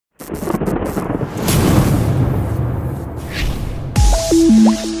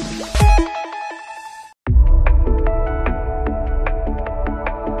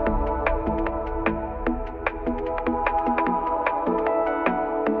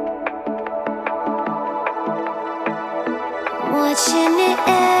watching it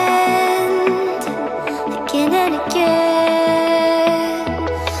end again and again.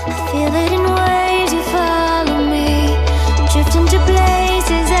 I feel it in waves, you follow me, drifting to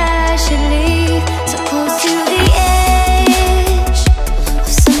places I should leave. So close to the edge of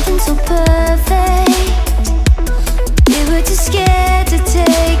something so perfect. We were too scared to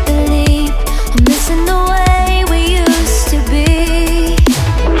take the leap. I'm missing the way we used to be.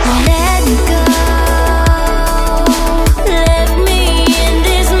 Let me go. Left me in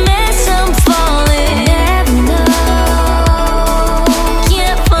this mess, I'm falling. Never know.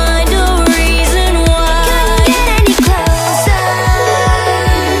 Can't find a reason why. Couldn't get any closer.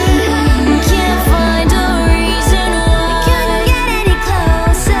 Can't find a reason why. Couldn't get any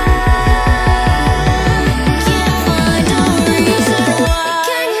closer. Can't find a reason why.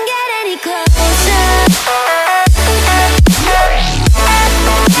 Couldn't get any closer.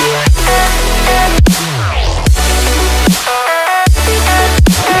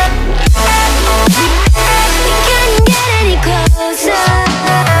 Couldn't get any closer.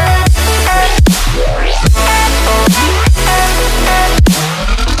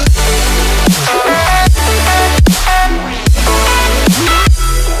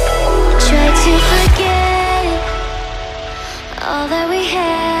 Tried to forget all that we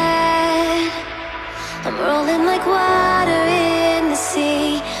had. I'm rolling like water in the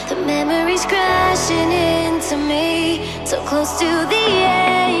sea. The memories crashing into me. So close to the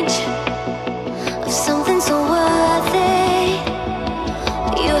edge of something so worth it.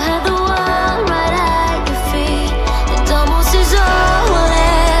 You had the world right at your feet. It almost is all we'll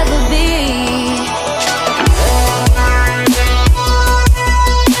ever be. We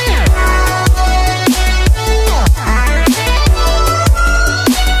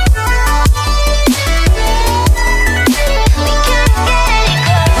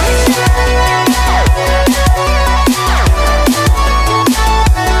can't get any closer.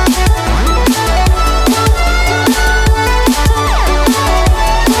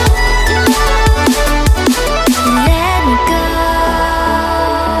 Let me go.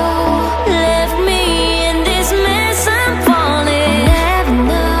 Left me in this mess, I'm falling. Never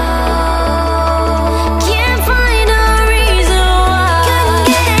know. Can't find a reason why. Couldn't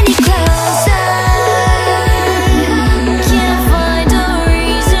get any closer. Can't find a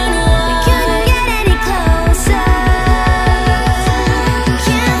reason why. Couldn't get any closer.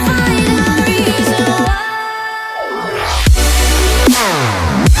 Can't find a reason why.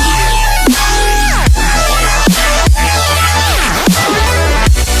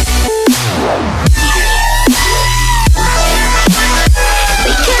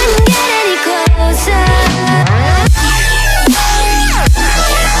 We couldn't get any closer.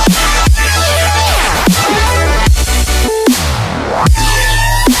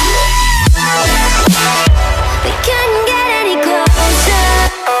 We couldn't get any closer.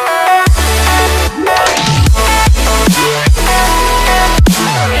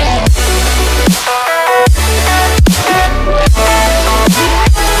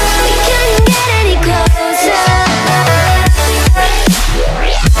 We couldn't get any closer.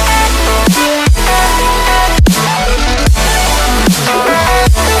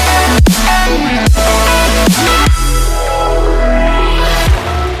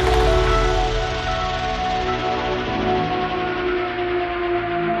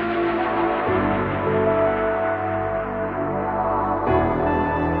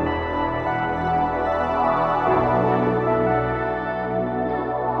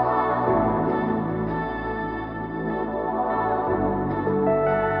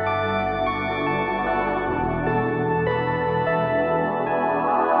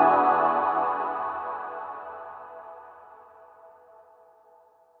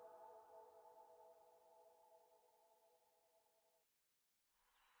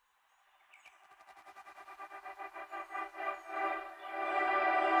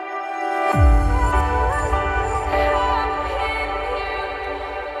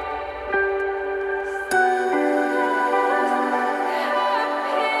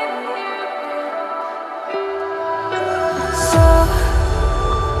 So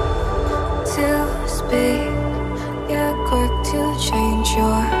to speak, you're quick to change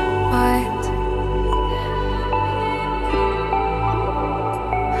your mind.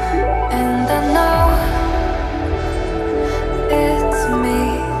 And I know it's me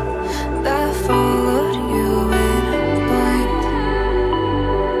that followed you in blind.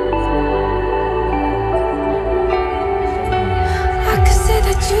 I could say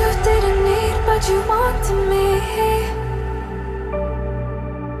that you didn't need, but you wanted me.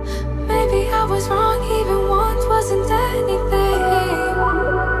 Maybe I was wrong, even once wasn't anything.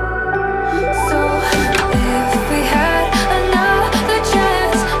 So if we had another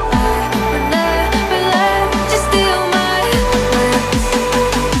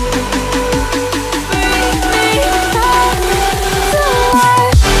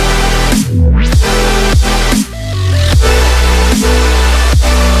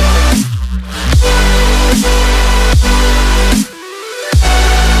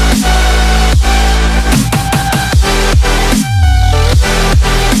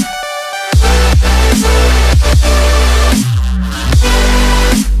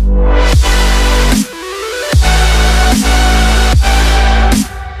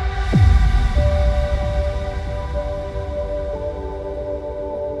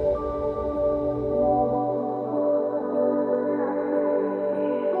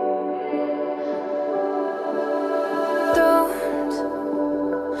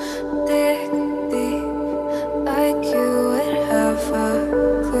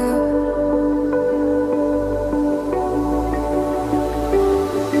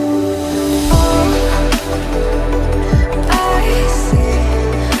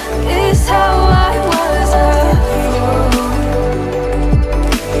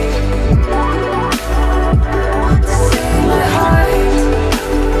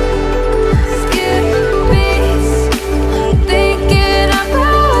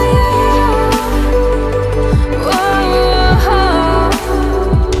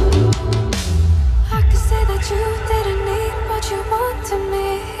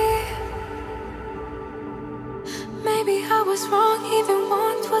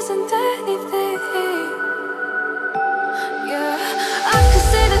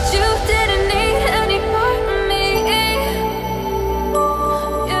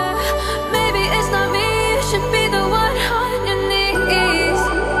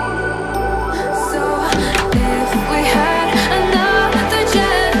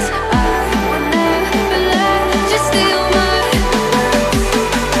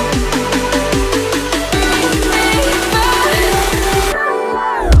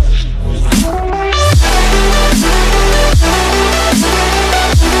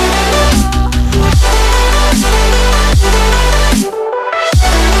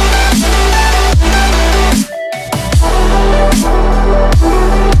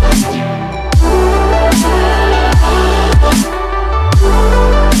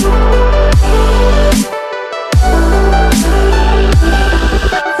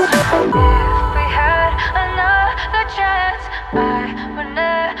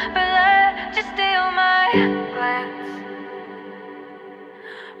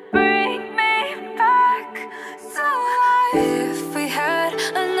If we had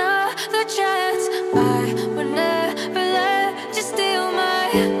another chance, I would never let you steal my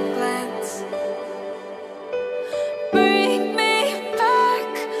glance. Bring me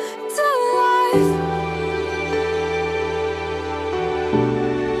back to life.